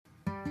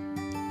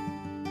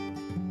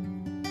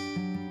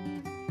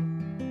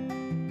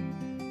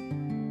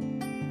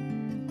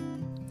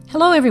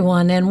Hello,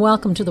 everyone, and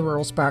welcome to the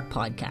Rural Spark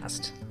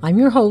Podcast. I'm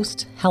your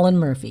host, Helen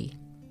Murphy.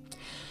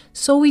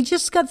 So we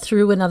just got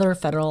through another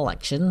federal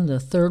election, the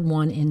third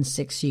one in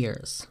 6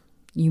 years.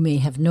 You may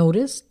have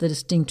noticed the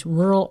distinct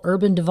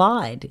rural-urban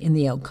divide in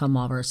the outcome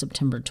of our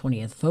September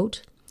 20th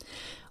vote.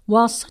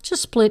 While such a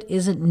split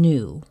isn't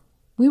new,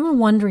 we were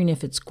wondering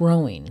if it's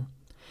growing.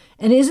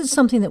 And is it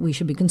something that we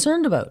should be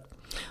concerned about?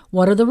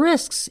 What are the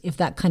risks if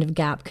that kind of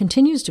gap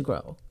continues to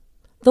grow?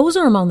 Those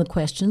are among the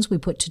questions we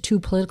put to two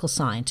political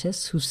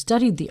scientists who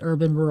studied the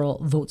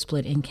urban-rural vote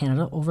split in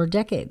Canada over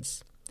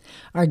decades.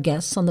 Our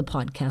guests on the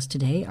podcast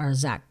today are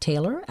Zach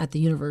Taylor at the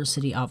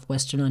University of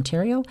Western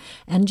Ontario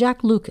and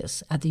Jack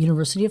Lucas at the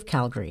University of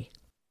Calgary.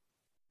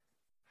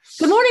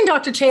 Good morning,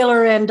 Dr.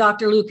 Taylor and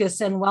Dr. Lucas,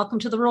 and welcome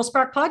to the Rural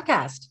Spark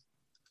Podcast.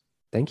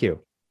 Thank you.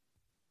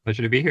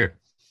 Pleasure to be here.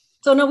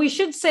 So now we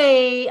should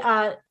say,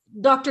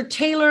 Dr.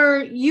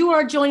 Taylor, you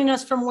are joining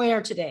us from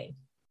where today?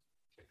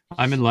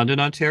 I'm in London,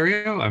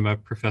 Ontario. I'm a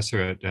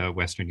professor at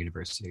Western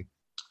University.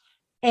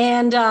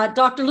 And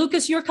Dr.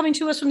 Lucas, you're coming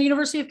to us from the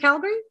University of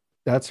Calgary?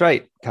 That's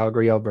right,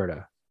 Calgary,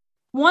 Alberta.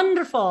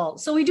 Wonderful.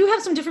 So we do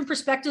have some different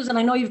perspectives, and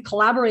I know you've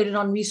collaborated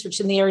on research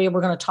in the area we're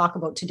going to talk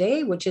about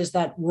today, which is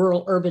that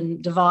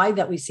rural-urban divide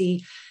that we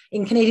see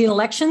in Canadian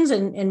elections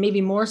and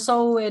maybe more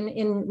so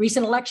in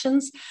recent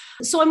elections.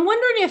 So I'm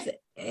wondering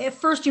if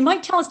first you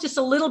might tell us just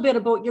a little bit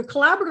about your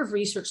collaborative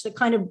research that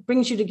kind of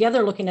brings you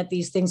together looking at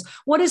these things.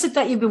 What is it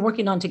that you've been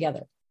working on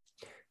together?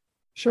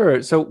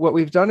 Sure. So what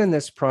we've done in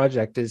this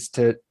project is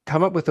to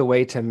come up with a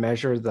way to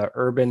measure the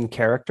urban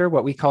character,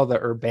 what we call the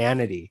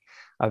urbanity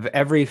of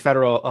every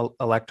federal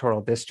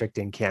electoral district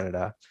in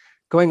Canada,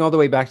 going all the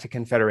way back to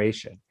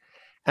Confederation.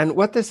 And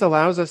what this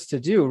allows us to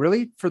do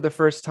really for the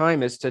first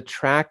time is to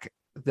track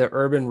the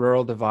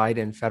urban-rural divide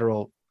in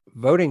federal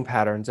voting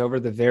patterns over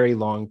the very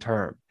long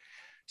term.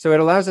 So it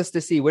allows us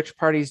to see which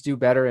parties do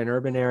better in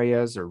urban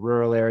areas or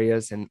rural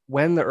areas, and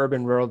when the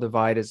urban-rural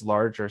divide is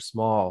large or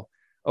small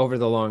over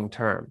the long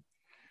term.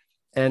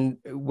 And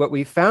what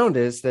we found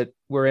is that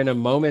we're in a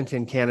moment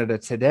in Canada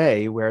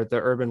today where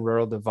the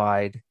urban-rural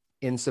divide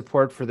in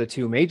support for the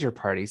two major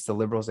parties, the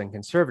Liberals and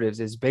Conservatives,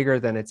 is bigger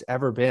than it's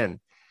ever been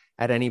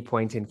at any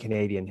point in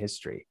Canadian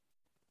history.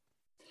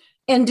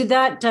 And did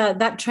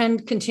that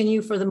trend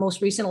continue for the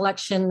most recent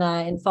election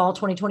in fall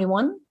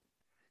 2021?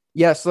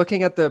 Yes,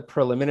 looking at the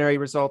preliminary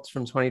results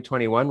from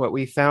 2021, what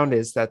we found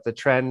is that the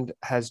trend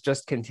has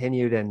just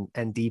continued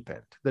and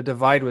deepened. The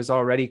divide was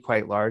already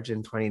quite large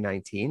in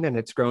 2019, and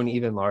it's grown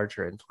even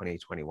larger in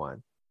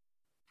 2021.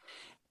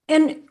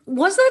 And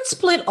was that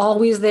split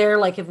always there?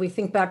 Like if we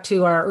think back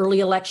to our early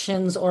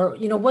elections, or,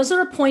 was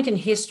there a point in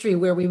history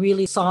where we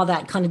really saw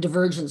that kind of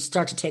divergence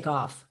start to take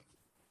off?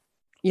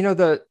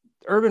 The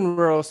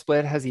urban-rural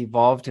split has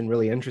evolved in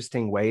really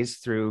interesting ways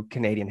through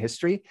Canadian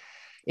history.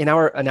 In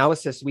our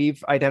analysis,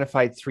 we've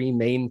identified three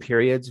main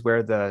periods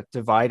where the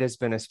divide has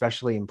been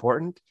especially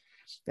important.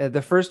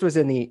 The first was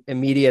in the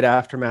immediate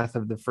aftermath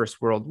of the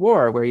First World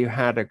War, where you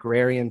had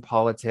agrarian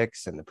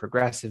politics and the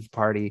Progressive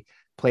Party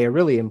play a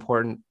really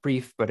important,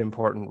 brief but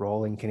important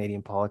role in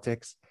Canadian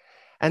politics.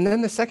 And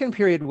then the second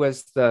period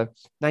was the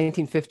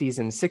 1950s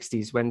and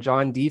 60s, when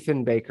John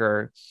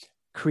Diefenbaker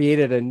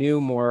created a new,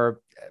 more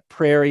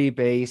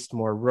prairie-based,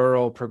 more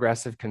rural,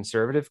 progressive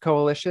conservative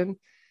coalition.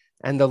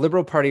 And the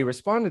Liberal Party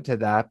responded to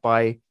that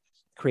by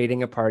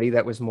creating a party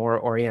that was more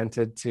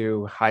oriented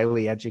to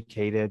highly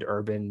educated,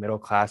 urban,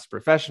 middle-class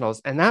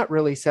professionals. And that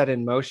really set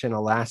in motion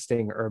a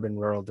lasting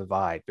urban-rural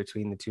divide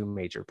between the two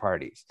major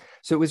parties.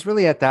 So it was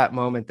really at that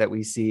moment that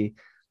we see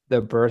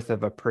the birth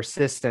of a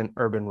persistent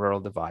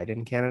urban-rural divide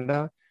in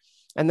Canada.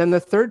 And then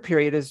the third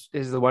period is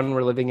the one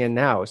we're living in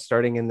now,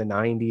 starting in the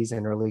 90s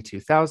and early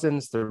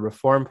 2000s. The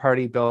Reform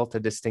Party built a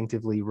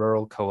distinctively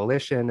rural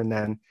coalition, and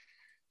then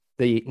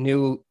the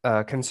new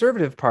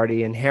Conservative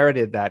Party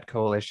inherited that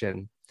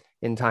coalition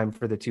in time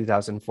for the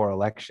 2004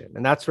 election.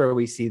 And that's where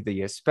we see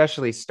the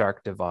especially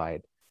stark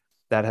divide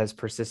that has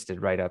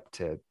persisted right up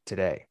to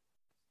today.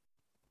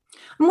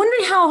 I'm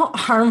wondering how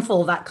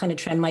harmful that kind of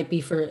trend might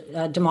be for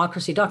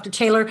democracy. Dr.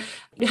 Taylor,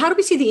 how do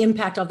we see the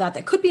impact of that?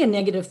 That could be a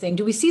negative thing.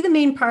 Do we see the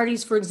main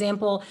parties, for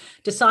example,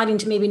 deciding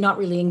to maybe not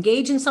really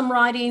engage in some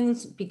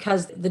ridings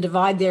because the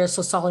divide there is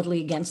so solidly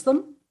against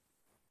them?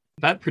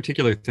 That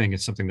particular thing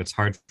is something that's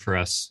hard for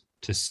us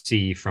to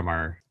see from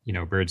our,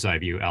 bird's eye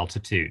view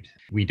altitude.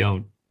 We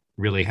don't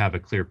really have a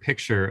clear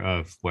picture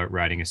of what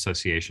riding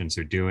associations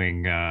are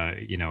doing,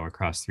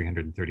 across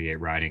 338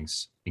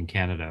 ridings in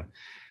Canada.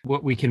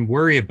 What we can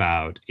worry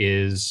about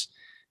is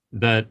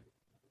that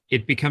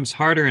it becomes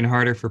harder and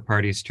harder for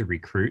parties to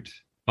recruit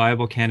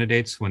viable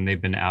candidates when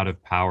they've been out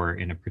of power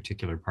in a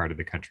particular part of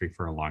the country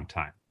for a long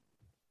time,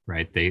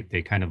 right?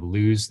 They kind of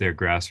lose their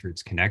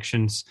grassroots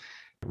connections.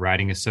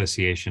 Riding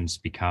associations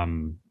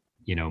become,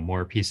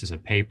 more pieces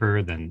of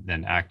paper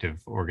than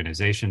active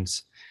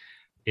organizations.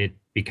 It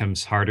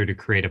becomes harder to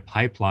create a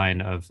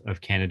pipeline of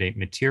candidate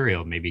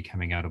material, maybe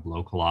coming out of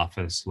local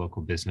office,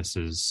 local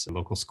businesses,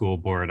 local school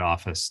board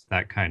office,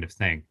 that kind of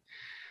thing.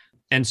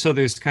 And so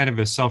there's kind of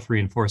a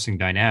self-reinforcing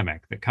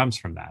dynamic that comes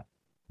from that,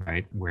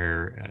 right?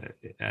 Where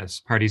as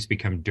parties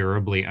become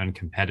durably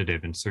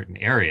uncompetitive in certain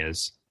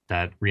areas,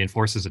 that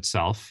reinforces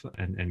itself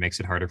and makes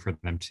it harder for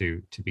them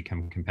to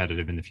become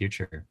competitive in the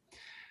future.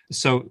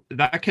 So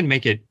that can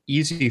make it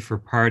easy for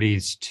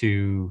parties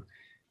to,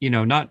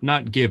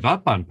 not give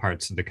up on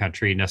parts of the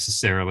country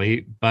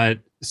necessarily, but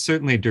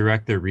certainly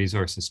direct their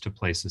resources to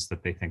places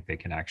that they think they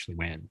can actually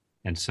win.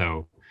 And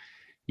so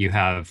you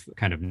have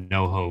kind of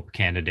no hope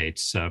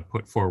candidates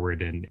put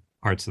forward in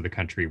parts of the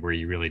country where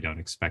you really don't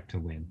expect to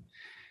win.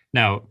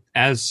 Now,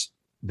 as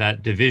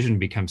that division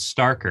becomes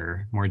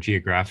starker, more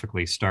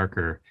geographically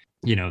starker,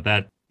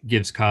 that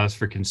gives cause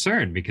for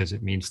concern, because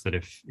it means that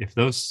if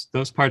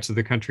those parts of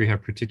the country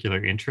have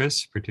particular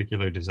interests,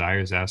 particular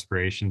desires,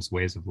 aspirations,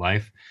 ways of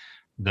life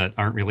that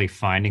aren't really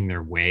finding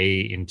their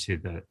way into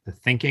the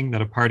thinking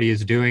that a party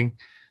is doing,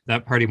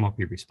 that party won't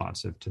be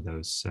responsive to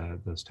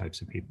those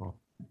types of people.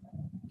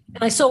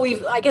 And so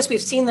I guess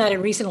we've seen that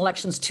in recent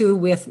elections too,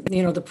 with,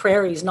 the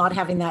prairies not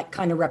having that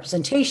kind of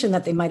representation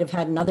that they might have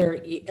had in other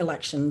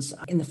elections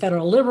in the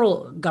federal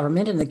Liberal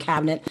government and the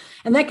cabinet.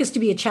 And that gets to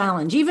be a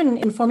challenge, even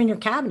in forming your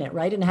cabinet,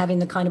 right? And having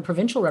the kind of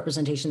provincial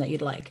representation that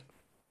you'd like.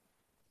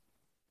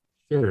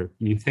 Sure.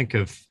 You think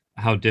of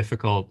how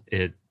difficult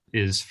it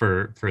is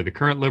for the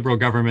current Liberal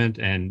government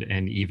and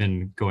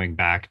even going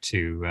back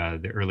to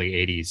the early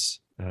 80s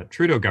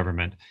Trudeau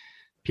government,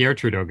 Pierre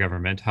Trudeau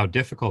government, how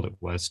difficult it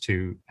was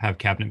to have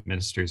cabinet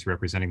ministers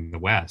representing the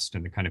West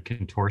and the kind of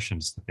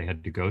contortions that they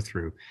had to go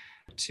through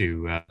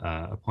to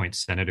appoint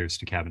senators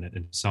to cabinet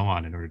and so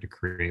on in order to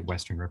create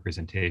Western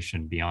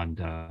representation beyond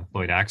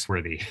Lloyd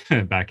Axworthy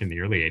back in the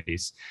early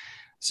 80s.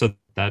 So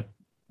that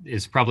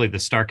is probably the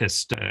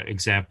starkest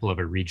example of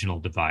a regional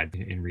divide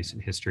in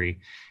recent history.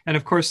 And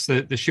of course,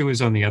 the shoe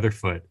is on the other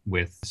foot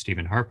with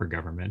Stephen Harper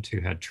government, who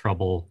had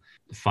trouble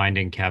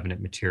finding cabinet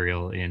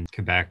material in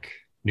Quebec,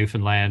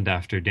 Newfoundland,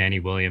 after Danny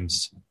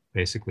Williams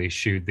basically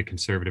shooed the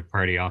Conservative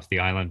Party off the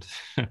island,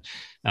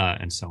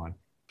 and so on.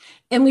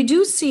 And we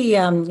do see,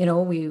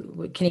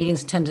 we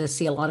Canadians tend to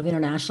see a lot of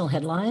international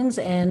headlines,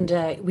 and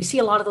we see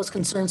a lot of those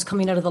concerns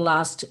coming out of the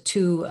last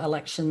two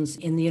elections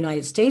in the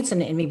United States, and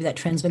maybe that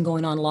trend's been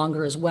going on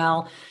longer as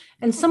well.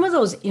 And some of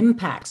those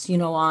impacts,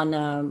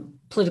 on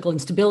political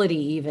instability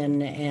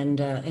even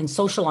and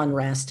social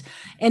unrest.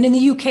 And in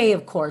the UK,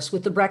 of course,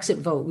 with the Brexit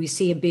vote, we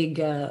see a big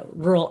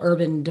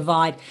rural-urban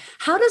divide.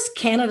 How does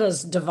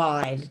Canada's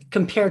divide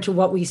compare to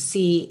what we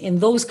see in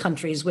those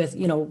countries with,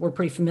 we're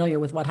pretty familiar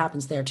with what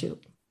happens there too?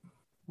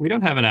 We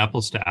don't have an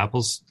apples to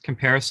apples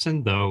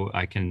comparison, though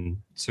I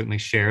can certainly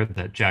share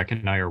that Jack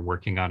and I are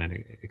working on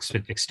an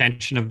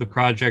extension of the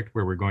project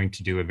where we're going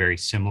to do a very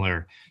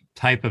similar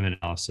type of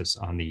analysis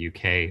on the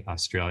UK,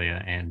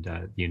 Australia, and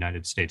the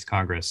United States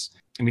Congress.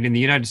 I mean, in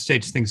the United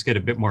States, things get a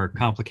bit more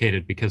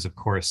complicated because, of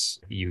course,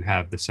 you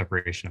have the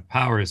separation of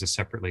powers, a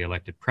separately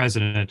elected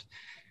president,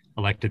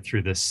 elected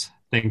through this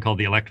thing called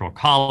the Electoral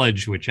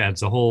College, which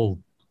adds a whole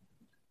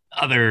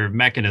other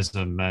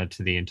mechanism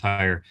to the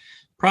entire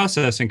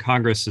process. And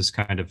Congress is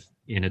kind of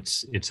in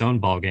its own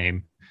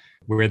ballgame,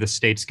 where the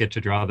states get to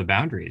draw the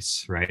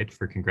boundaries, right,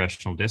 for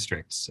congressional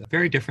districts. A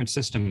very different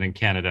system than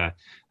Canada,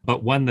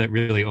 but one that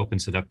really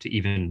opens it up to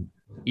even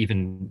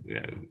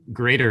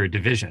greater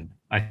division,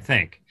 I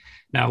think.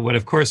 Now, what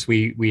of course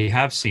we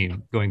have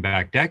seen going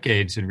back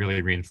decades and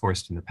really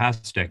reinforced in the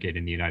past decade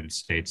in the United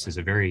States is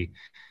a very,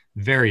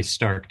 very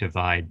stark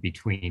divide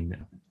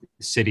between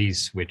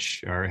cities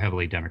which are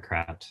heavily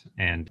Democrat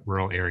and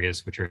rural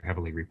areas which are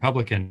heavily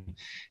Republican,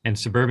 and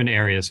suburban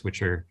areas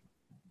which are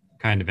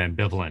kind of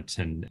ambivalent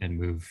and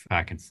move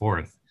back and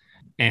forth.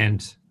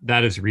 And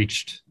that has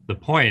reached the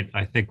point,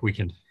 I think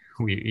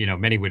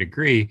many would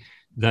agree,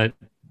 that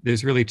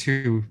there's really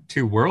two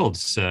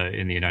worlds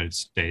in the United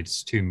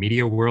States, two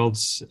media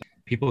worlds,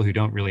 people who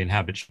don't really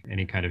inhabit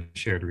any kind of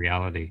shared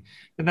reality.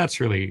 And that's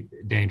really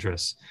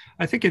dangerous.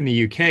 I think in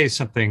the UK,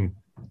 something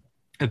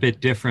a bit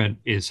different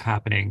is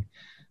happening.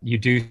 You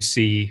do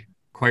see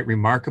quite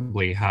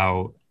remarkably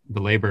how the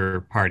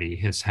Labour Party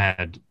has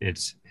had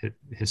its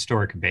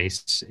historic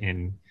base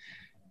in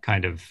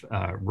kind of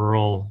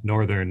rural,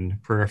 northern,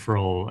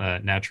 peripheral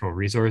natural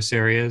resource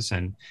areas,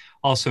 and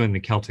also in the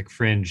Celtic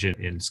fringe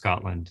in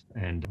Scotland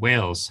and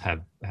Wales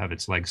have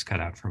its legs cut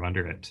out from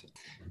under it,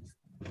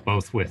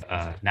 both with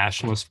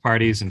nationalist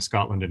parties in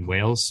Scotland and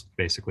Wales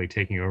basically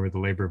taking over the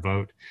Labour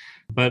vote,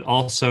 but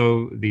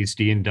also these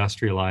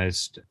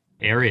deindustrialized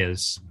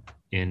areas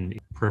in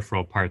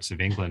peripheral parts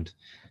of England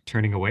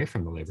turning away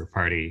from the Labour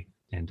Party,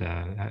 and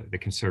the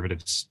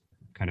Conservatives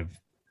kind of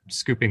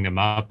scooping them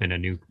up in a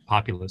new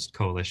populist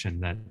coalition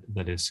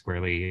that is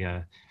squarely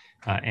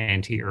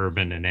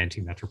anti-urban and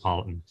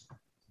anti-metropolitan.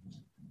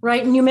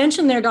 Right. And you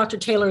mentioned there, Dr.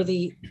 Taylor,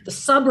 the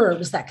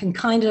suburbs that can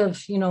kind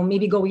of,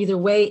 maybe go either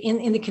way.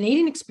 In the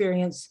Canadian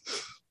experience,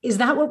 is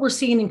that what we're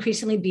seeing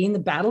increasingly being the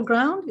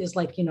battleground? Is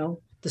like,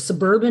 the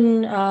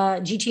suburban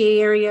GTA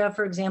area,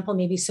 for example,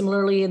 maybe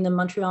similarly in the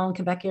Montreal and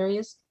Quebec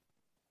areas?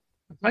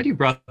 I'm glad you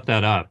brought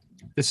that up.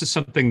 This is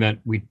something that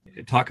we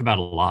talk about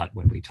a lot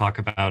when we talk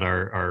about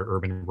our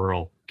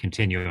urban-rural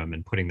continuum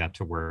and putting that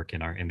to work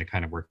in the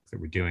kind of work that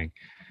we're doing.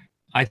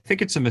 I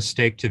think it's a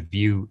mistake to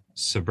view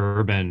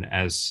suburban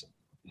as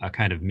a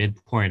kind of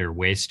midpoint or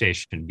way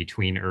station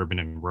between urban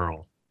and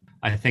rural.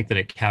 I think that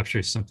it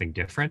captures something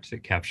different.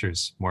 It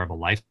captures more of a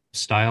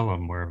lifestyle, a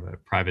more of a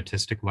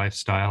privatistic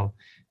lifestyle,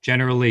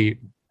 generally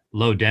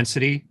low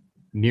density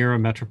near a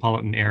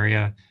metropolitan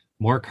area,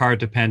 more car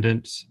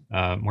dependent,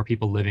 more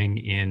people living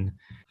in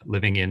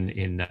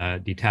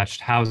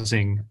detached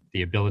housing,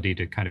 the ability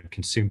to kind of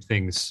consume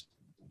things,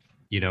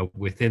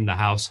 within the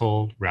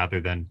household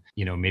rather than,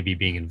 maybe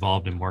being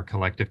involved in more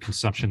collective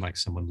consumption, like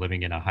someone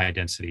living in a high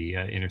density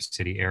inner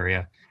city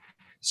area.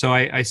 So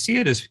I see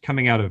it as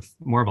coming out of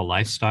more of a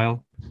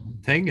lifestyle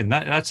thing. And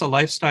that's a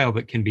lifestyle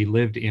that can be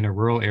lived in a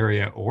rural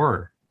area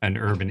or an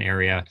urban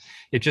area.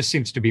 It just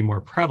seems to be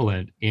more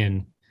prevalent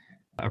in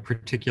a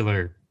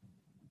particular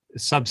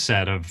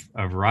subset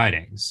of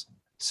ridings.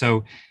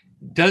 So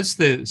does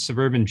the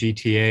suburban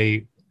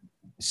GTA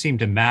seem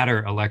to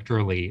matter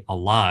electorally a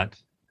lot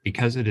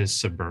because it is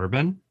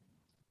suburban?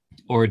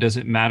 Or does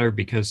it matter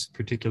because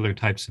particular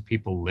types of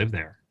people live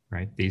there,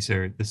 right?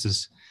 This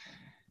is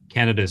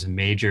Canada's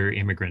major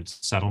immigrant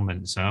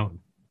settlement zone,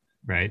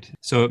 right?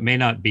 So it may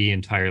not be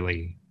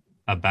entirely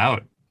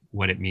about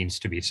what it means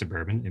to be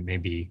suburban. It may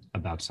be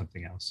about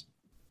something else.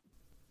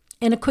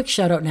 And a quick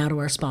shout out now to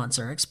our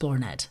sponsor,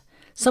 ExploreNet.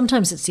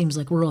 Sometimes it seems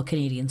like rural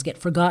Canadians get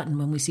forgotten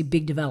when we see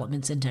big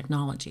developments in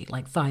technology,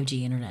 like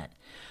 5G internet.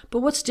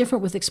 But what's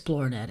different with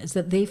ExploreNet is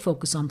that they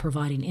focus on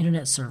providing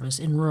internet service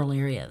in rural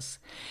areas.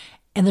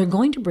 And they're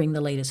going to bring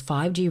the latest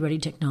 5G-ready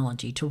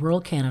technology to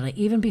rural Canada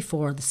even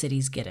before the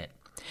cities get it.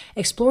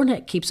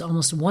 ExploreNet keeps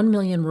almost 1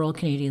 million rural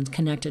Canadians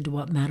connected to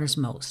what matters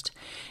most,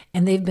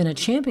 and they've been a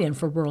champion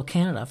for rural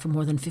Canada for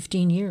more than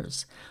 15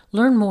 years.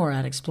 Learn more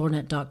at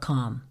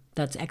explorenet.com.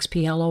 That's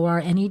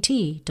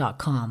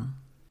XPLORNET.com.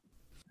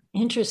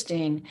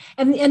 Interesting.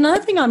 And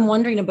another thing I'm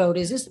wondering about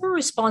is there a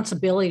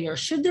responsibility, or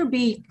should there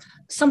be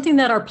something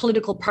that our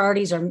political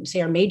parties, or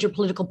say our major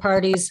political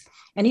parties,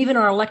 and even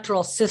our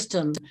electoral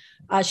system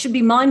should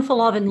be mindful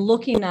of and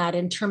looking at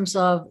in terms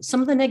of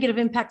some of the negative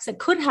impacts that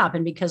could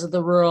happen because of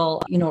the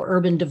rural,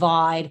 urban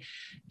divide?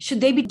 Should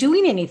they be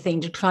doing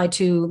anything to try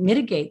to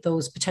mitigate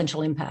those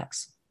potential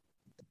impacts?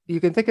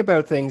 You can think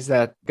about things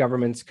that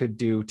governments could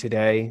do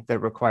today that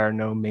require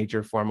no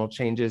major formal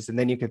changes, and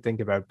then you could think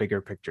about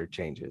bigger picture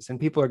changes. And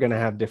people are going to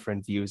have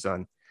different views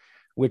on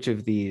which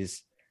of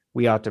these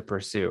we ought to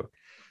pursue.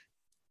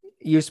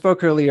 You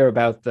spoke earlier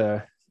about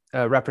the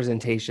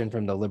representation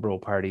from the Liberal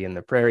Party in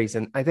the prairies,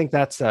 and I think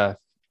that's a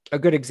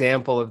good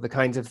example of the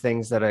kinds of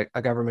things that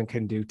a government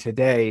can do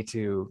today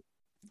to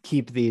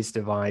keep these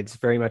divides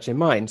very much in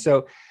mind.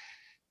 So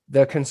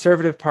the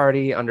Conservative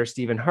Party under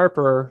Stephen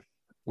Harper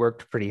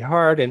worked pretty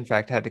hard, in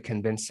fact, had to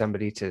convince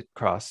somebody to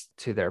cross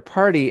to their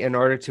party in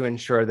order to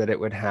ensure that it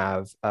would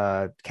have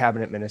a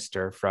cabinet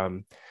minister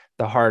from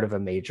the heart of a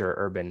major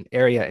urban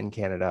area in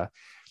Canada.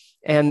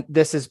 And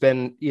this has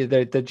been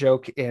the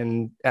joke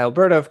in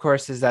Alberta, of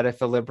course, is that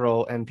if a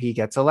Liberal MP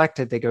gets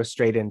elected, they go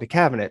straight into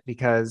cabinet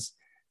because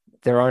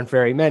there aren't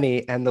very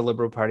many, and the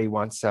Liberal Party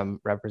wants some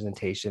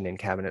representation in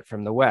cabinet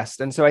from the West.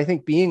 And so I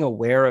think being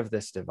aware of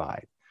this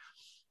divide,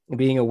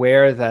 being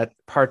aware that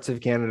parts of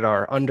Canada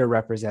are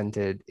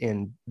underrepresented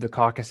in the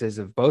caucuses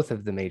of both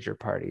of the major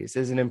parties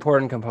is an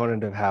important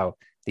component of how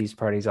these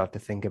parties ought to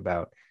think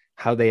about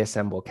how they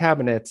assemble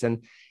cabinets.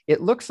 And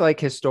it looks like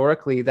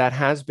historically that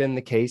has been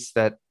the case,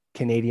 that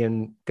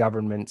Canadian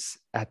governments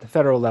at the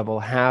federal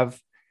level have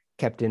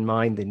kept in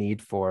mind the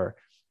need for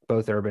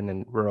both urban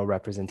and rural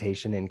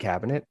representation in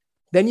cabinet.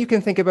 Then you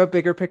can think about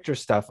bigger picture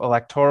stuff,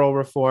 electoral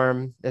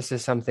reform. This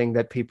is something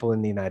that people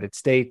in the United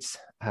States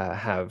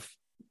have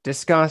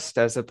discussed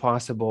as a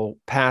possible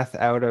path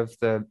out of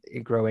the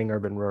growing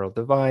urban-rural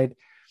divide.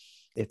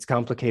 It's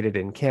complicated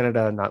in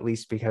Canada, not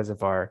least because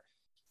of our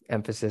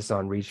emphasis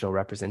on regional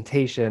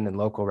representation and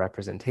local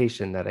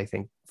representation that I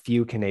think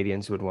few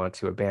Canadians would want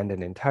to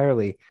abandon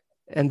entirely.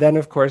 And then,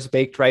 of course,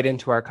 baked right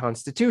into our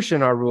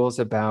Constitution are rules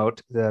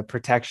about the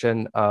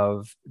protection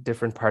of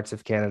different parts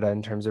of Canada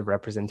in terms of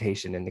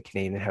representation in the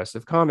Canadian House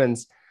of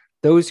Commons.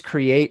 Those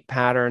create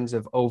patterns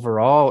of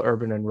overall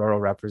urban and rural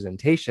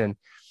representation,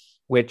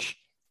 which,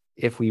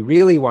 if we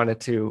really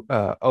wanted to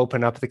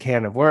open up the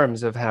can of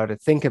worms of how to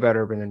think about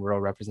urban and rural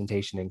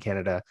representation in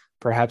Canada,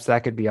 perhaps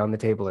that could be on the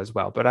table as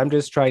well. But I'm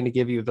just trying to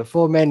give you the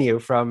full menu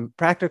from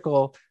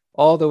practical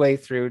all the way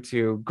through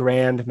to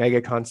grand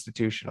mega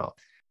constitutional.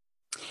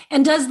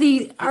 And does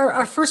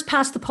our first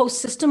past the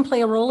post system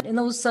play a role in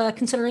those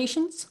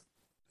considerations?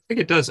 I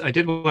think it does. I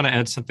did want to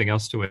add something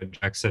else to what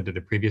Jack said to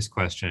the previous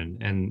question,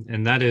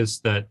 and that is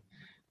that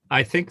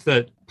I think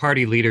that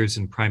party leaders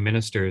and prime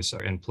ministers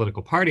and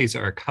political parties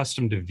are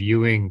accustomed to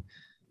viewing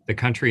the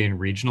country in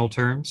regional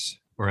terms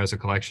or as a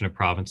collection of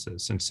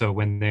provinces. And so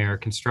when they're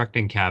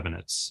constructing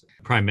cabinets,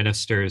 prime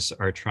ministers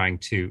are trying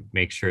to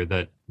make sure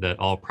that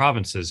all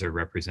provinces are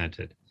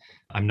represented.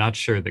 I'm not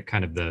sure that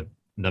kind of the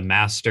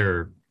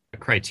master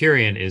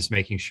criterion is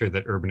making sure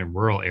that urban and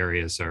rural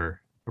areas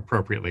are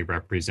appropriately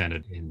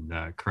represented in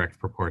the correct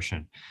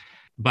proportion.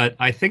 But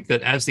I think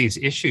that as these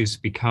issues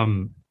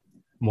become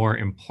more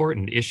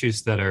important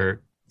issues that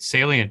are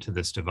salient to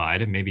this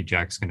divide, and maybe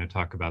Jack's going to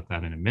talk about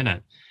that in a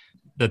minute,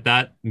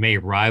 that may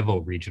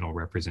rival regional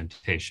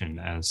representation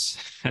as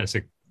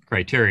a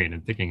criterion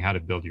in thinking how to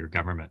build your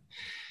government.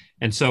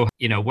 And so,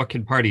 what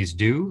can parties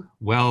do?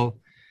 Well,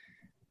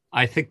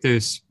 I think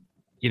there's,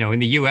 in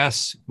the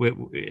US,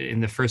 in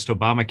the first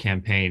Obama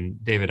campaign,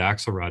 David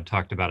Axelrod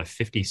talked about a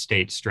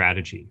 50-state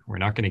strategy. We're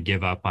not going to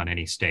give up on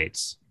any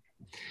states.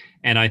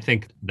 And I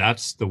think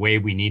that's the way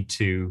we need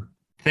to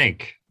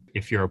think.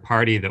 If you're a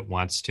party that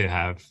wants to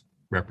have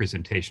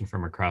representation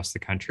from across the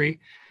country,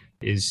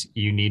 is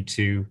you need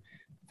to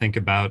think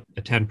about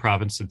a 10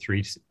 province and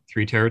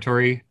three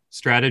territory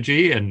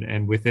strategy.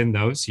 And within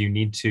those, you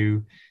need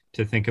to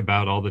think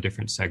about all the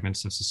different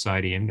segments of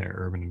society in there,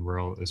 urban and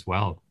rural as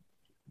well.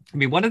 I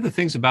mean, one of the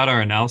things about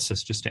our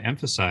analysis, just to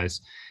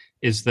emphasize,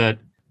 is that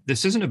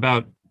this isn't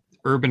about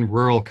urban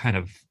rural kind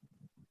of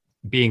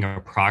being a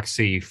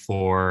proxy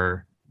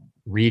for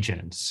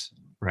regions,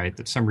 right?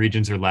 That some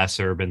regions are less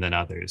urban than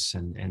others,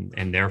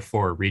 and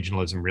therefore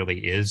regionalism really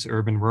is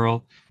urban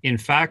rural. In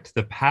fact,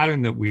 the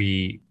pattern that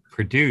we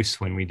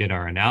produce when we did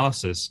our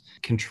analysis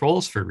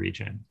controls for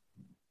region,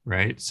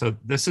 right? So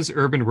this is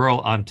urban rural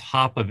on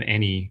top of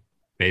any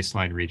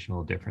baseline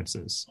regional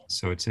differences.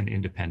 So it's an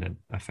independent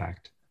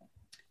effect.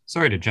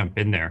 Sorry to jump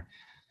in there.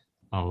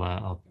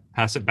 I'll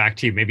pass it back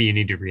to you. Maybe you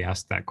need to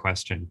re-ask that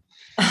question.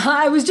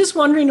 I was just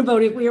wondering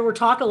about it. We're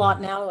talking a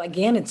lot now.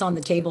 Again, it's on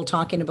the table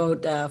talking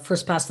about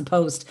first past the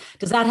post.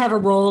 Does that have a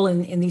role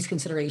in these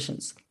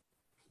considerations?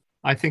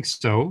 I think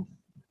so.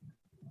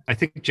 I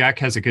think Jack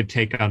has a good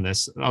take on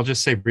this. I'll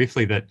just say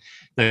briefly that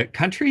the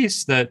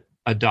countries that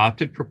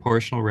adopted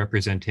proportional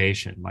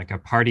representation, like a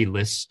party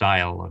list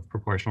style of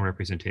proportional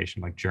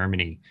representation, like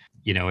Germany,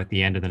 at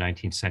the end of the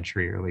 19th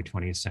century, early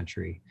 20th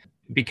century,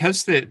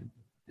 because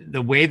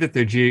the way that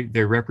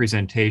their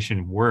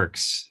representation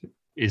works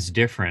is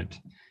different,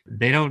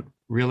 they don't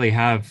really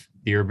have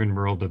the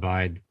urban-rural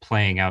divide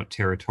playing out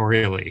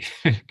territorially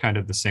kind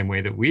of the same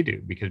way that we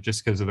do,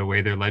 because of the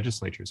way their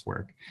legislatures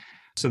work.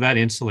 So that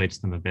insulates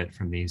them a bit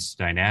from these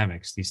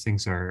dynamics. These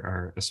things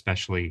are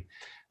especially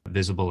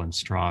visible and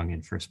strong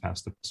in first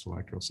past the post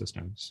electoral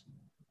systems.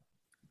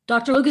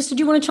 Dr. Lucas, did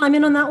you want to chime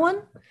in on that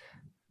one?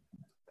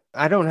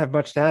 I don't have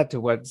much to add to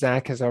what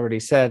Zach has already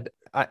said.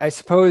 I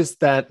suppose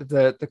that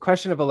the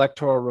question of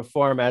electoral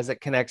reform as it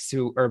connects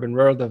to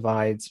urban-rural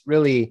divides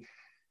really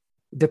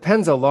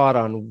depends a lot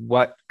on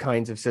what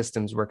kinds of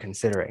systems we're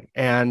considering.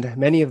 And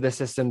many of the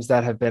systems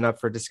that have been up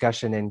for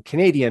discussion in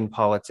Canadian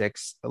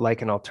politics,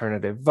 like an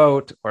alternative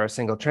vote or a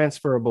single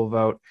transferable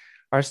vote,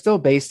 are still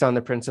based on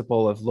the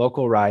principle of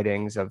local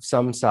ridings of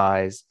some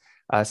size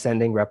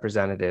sending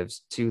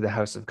representatives to the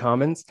House of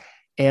Commons.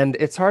 And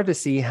it's hard to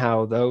see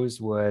how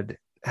those would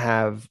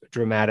have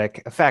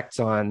dramatic effects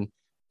on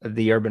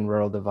the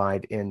urban-rural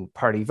divide in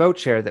party vote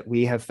share that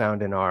we have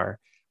found in our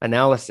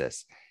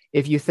analysis.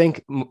 If you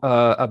think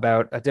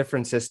about a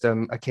different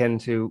system akin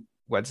to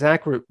what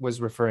Zach was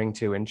referring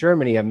to in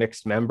Germany, a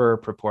mixed member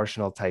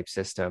proportional type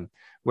system,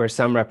 where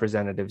some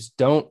representatives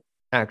don't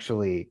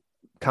actually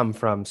come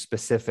from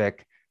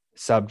specific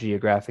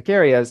sub-geographic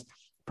areas,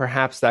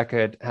 perhaps that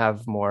could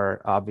have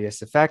more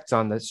obvious effects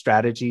on the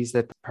strategies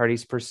that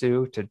parties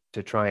pursue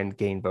to try and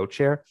gain vote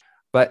share.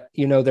 But,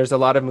 there's a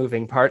lot of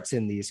moving parts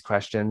in these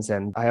questions,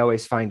 and I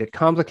always find it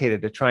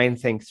complicated to try and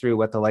think through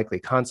what the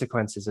likely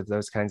consequences of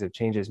those kinds of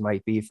changes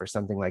might be for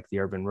something like the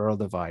urban-rural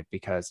divide,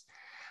 because,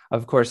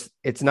 of course,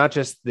 it's not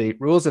just the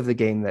rules of the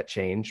game that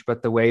change,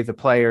 but the way the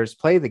players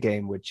play the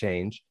game would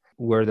change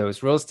were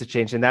those rules to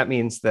change. And that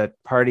means that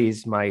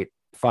parties might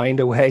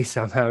find a way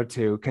somehow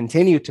to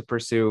continue to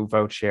pursue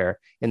vote share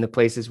in the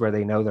places where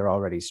they know they're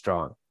already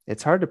strong.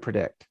 It's hard to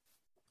predict.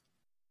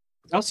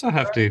 Also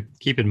have to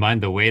keep in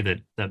mind the way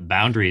that the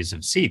boundaries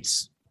of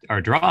seats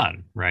are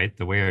drawn, right?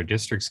 The way our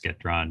districts get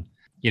drawn.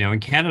 In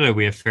Canada,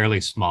 we have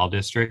fairly small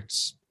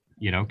districts,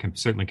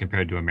 certainly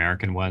compared to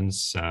American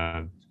ones,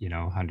 100,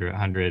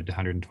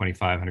 125,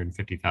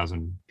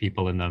 150,000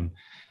 people in them.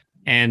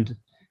 And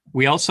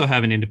we also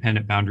have an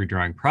independent boundary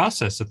drawing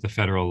process at the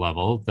federal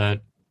level that,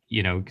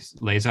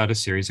 lays out a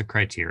series of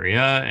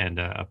criteria and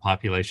a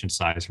population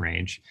size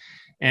range.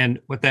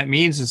 And what that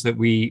means is that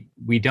we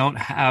don't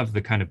have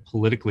the kind of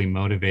politically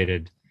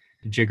motivated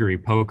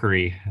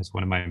jiggery-pokery, as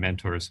one of my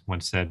mentors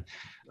once said,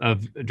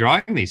 of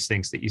drawing these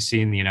things that you see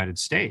in the United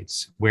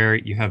States, where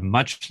you have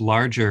much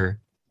larger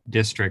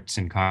districts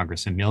in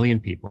Congress, 1 million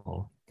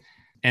people.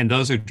 And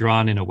those are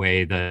drawn in a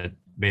way that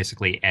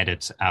basically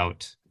edits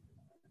out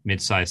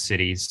mid-sized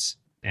cities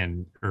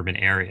and urban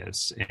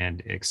areas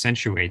and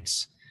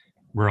accentuates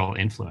rural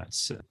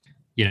influence,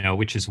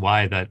 which is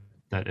why that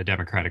a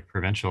Democratic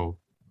presidential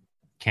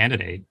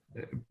candidate,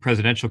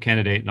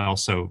 and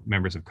also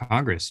members of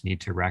Congress need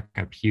to rack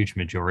up huge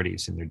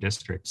majorities in their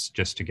districts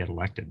just to get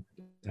elected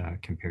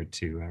compared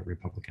to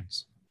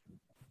Republicans.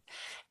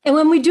 And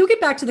when we do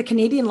get back to the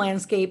Canadian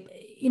landscape,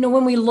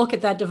 when we look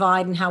at that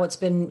divide and how it's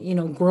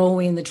been,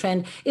 growing, the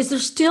trend, is there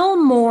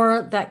still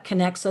more that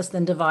connects us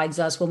than divides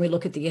us when we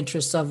look at the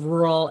interests of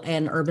rural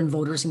and urban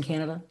voters in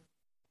Canada?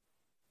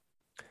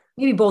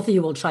 Maybe both of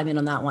you will chime in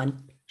on that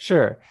one.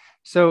 Sure.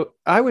 So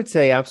I would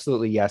say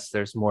absolutely yes,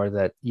 there's more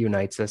that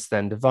unites us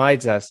than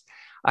divides us.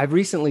 I've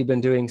recently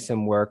been doing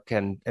some work,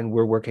 and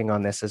we're working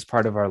on this as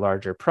part of our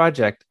larger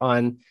project,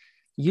 on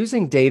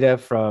using data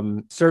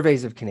from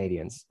surveys of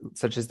Canadians,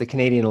 such as the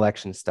Canadian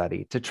Election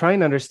Study, to try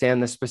and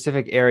understand the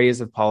specific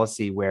areas of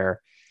policy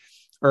where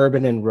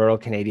urban and rural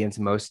Canadians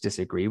most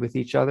disagree with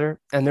each other.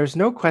 And there's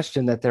no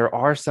question that there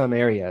are some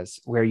areas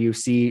where you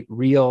see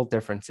real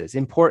differences,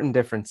 important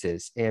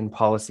differences in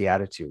policy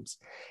attitudes,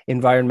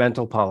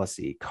 environmental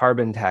policy,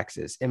 carbon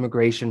taxes,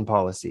 immigration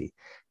policy.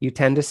 You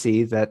tend to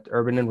see that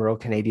urban and rural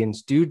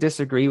Canadians do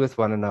disagree with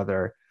one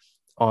another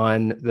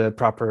on the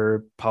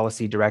proper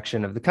policy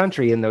direction of the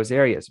country in those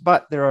areas.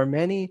 But there are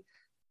many,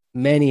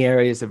 many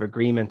areas of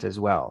agreement as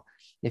well.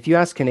 If you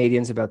ask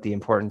Canadians about the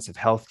importance of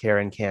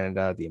healthcare in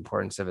Canada, the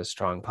importance of a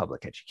strong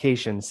public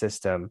education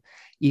system,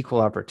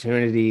 equal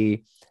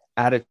opportunity,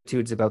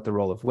 attitudes about the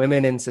role of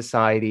women in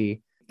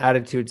society,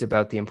 attitudes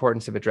about the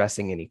importance of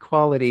addressing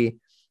inequality,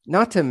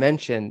 not to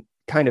mention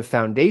kind of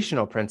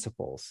foundational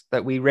principles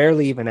that we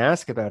rarely even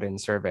ask about in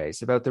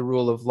surveys, about the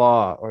rule of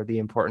law or the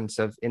importance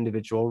of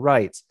individual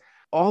rights.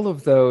 All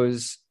of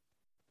those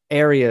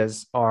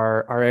areas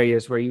are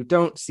areas where you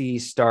don't see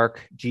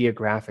stark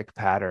geographic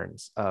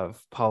patterns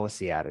of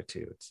policy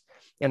attitudes.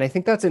 And I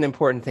think that's an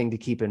important thing to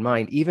keep in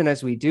mind, even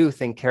as we do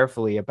think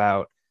carefully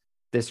about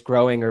this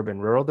growing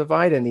urban-rural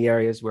divide in the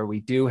areas where we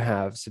do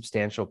have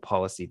substantial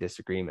policy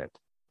disagreement.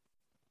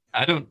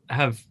 I don't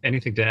have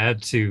anything to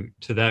add to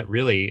that,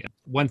 really.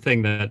 One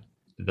thing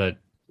that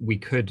we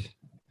could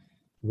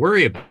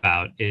worry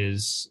about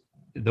is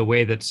the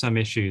way that some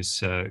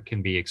issues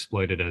can be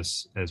exploited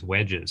as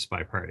wedges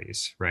by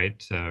parties,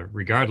 right?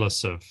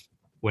 Regardless of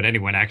what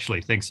anyone actually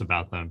thinks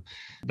about them.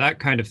 That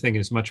kind of thing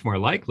is much more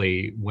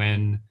likely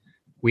when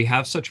we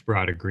have such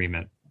broad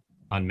agreement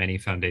on many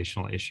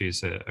foundational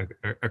issues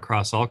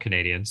across all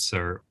Canadians,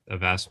 or a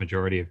vast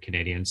majority of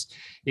Canadians.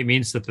 It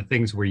means that the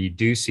things where you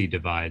do see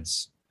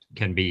divides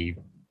can be,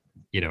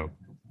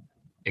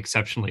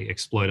 exceptionally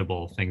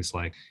exploitable, things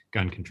like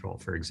gun control,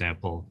 for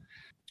example,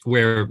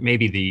 where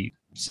maybe the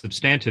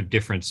substantive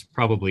difference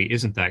probably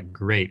isn't that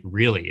great,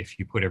 really, if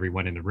you put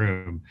everyone in the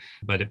room,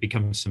 but it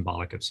becomes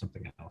symbolic of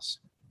something else.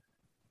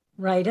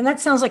 Right. And that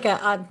sounds like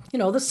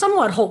the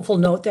somewhat hopeful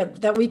note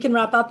that we can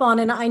wrap up on.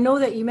 And I know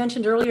that you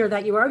mentioned earlier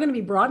that you are going to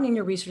be broadening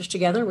your research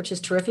together, which is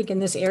terrific in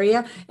this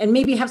area, and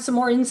maybe have some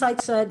more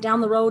insights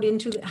down the road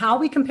into how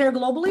we compare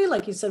globally,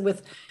 like you said,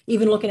 with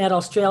even looking at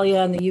Australia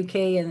and the UK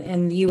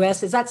and the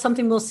US. Is that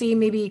something we'll see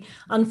maybe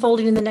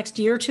unfolding in the next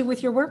year or two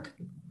with your work?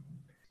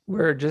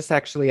 We're just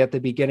actually at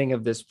the beginning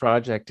of this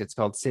project. It's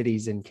called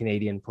Cities in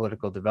Canadian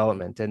Political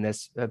Development. And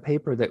this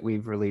paper that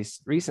we've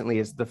released recently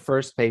is the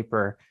first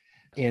paper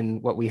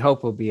in what we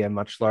hope will be a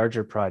much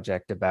larger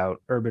project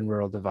about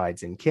urban-rural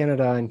divides in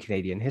Canada and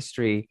Canadian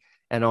history,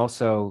 and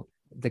also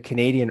the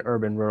Canadian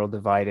urban-rural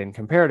divide in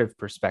comparative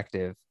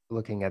perspective,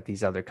 looking at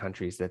these other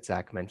countries that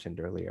Zach mentioned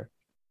earlier.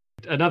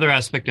 Another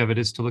aspect of it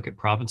is to look at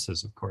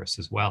provinces, of course,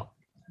 as well.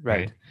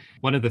 Right.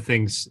 One of the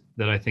things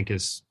that I think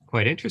is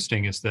quite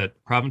interesting is that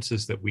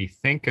provinces that we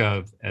think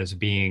of as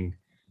being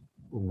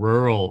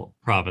rural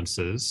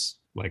provinces,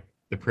 like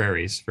the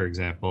prairies, for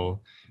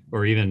example,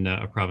 or even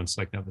a province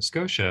like Nova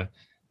Scotia,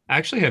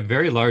 actually have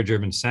very large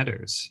urban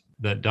centers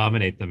that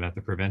dominate them at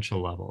the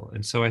provincial level.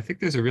 And so I think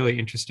there's a really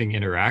interesting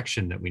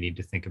interaction that we need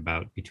to think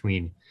about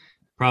between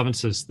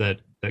provinces that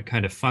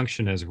kind of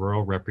function as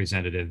rural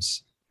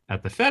representatives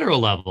at the federal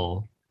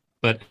level,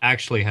 but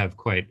actually have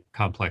quite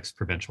complex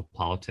provincial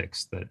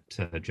politics that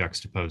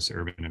juxtapose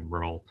urban and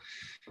rural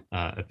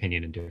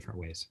opinion in different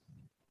ways.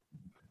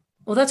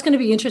 Well, that's going to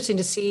be interesting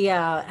to see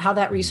how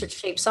that research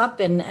shapes up.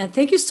 And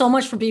thank you so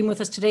much for being with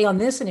us today on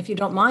this. And if you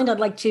don't mind, I'd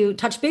like to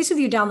touch base with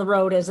you down the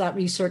road as that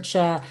research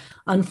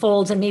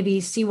unfolds and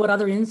maybe see what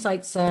other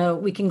insights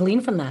we can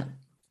glean from that.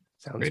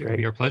 Sounds great. great. It'll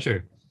be our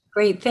pleasure.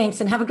 Great.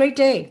 Thanks. And have a great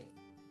day.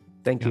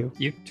 Thank you.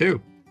 You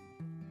too.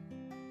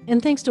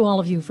 And thanks to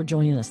all of you for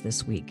joining us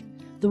this week.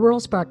 The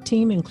Rural Spark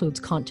team includes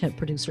content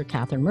producer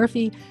Catherine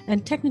Murphy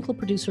and technical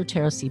producer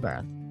Tara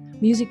Seabarth.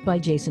 Music by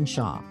Jason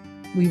Shaw.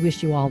 We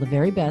wish you all the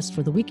very best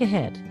for the week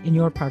ahead in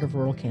your part of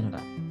rural Canada.